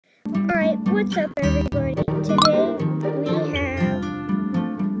Alright, what's up everybody? Today we have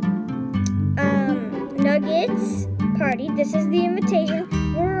Nuggets party. This is the invitation.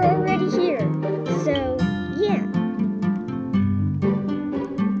 We're already here. So yeah.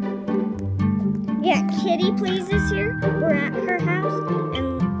 Yeah, Kitty Plays is here. We're at her house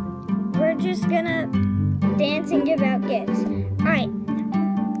and we're just gonna dance and give out gifts. Alright.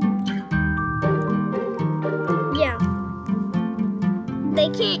 Yeah. They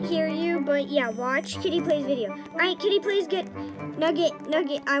can't hear you, but yeah, watch Kitty Plays video. Alright, Kitty Plays, get Nugget,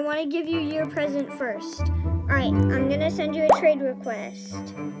 I want to give you your present first. Alright, I'm gonna send you a trade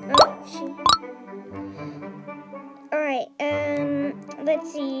request. Oh, Alright,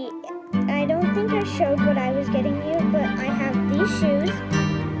 let's see. I don't think I showed what I was getting you, but I have these shoes,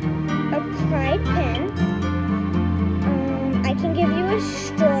 a Pride pen, I can give you a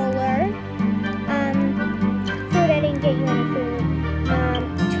stroller, food, I didn't get you any food,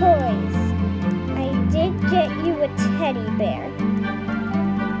 toys, I did get you a teddy bear,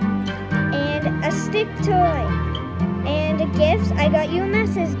 and a stick toy, and gifts, I got you a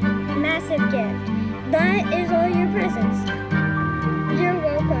massive gift. That is all your presents. You're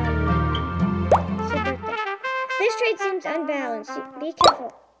welcome. It's your birthday. This trade seems unbalanced. Be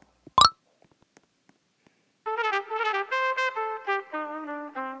careful.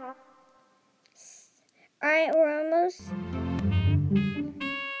 Alright, we're almost.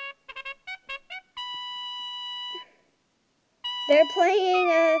 They're playing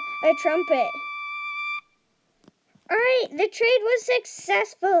a trumpet. Alright, the trade was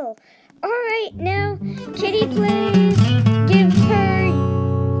successful. Alright, now Kitty Plays, give her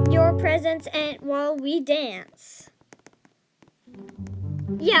your presents and while we dance.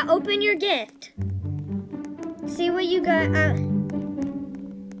 Yeah, open your gift. See what you got.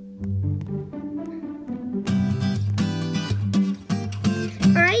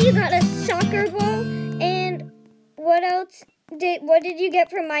 Alright, you got a soccer ball, and what else what did you get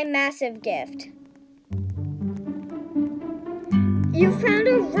from my massive gift? You found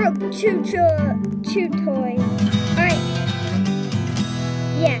a rope chew toy. Alright.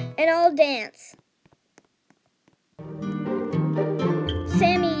 Yeah, and I'll dance.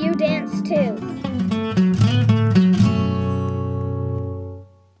 Sammy, you dance too.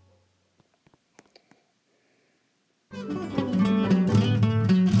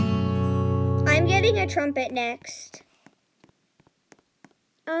 I'm getting a trumpet next.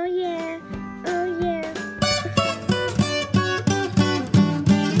 Oh yeah, oh yeah.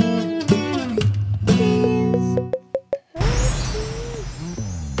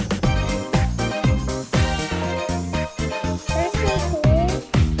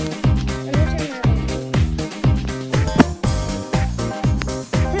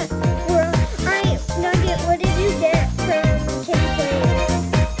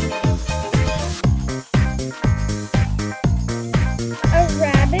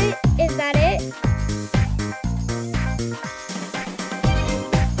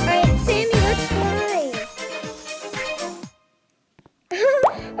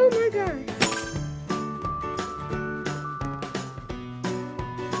 Oh my god.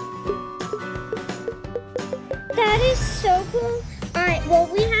 That is so cool. Alright, well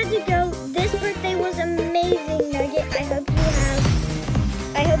we had to go. This birthday was amazing, Nugget.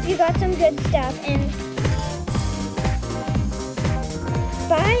 I hope you got some good stuff, and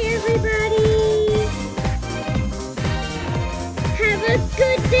bye everybody. Have a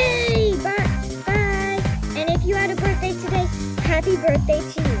good day. Bye. And if you had a birthday today, happy birthday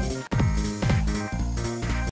to you.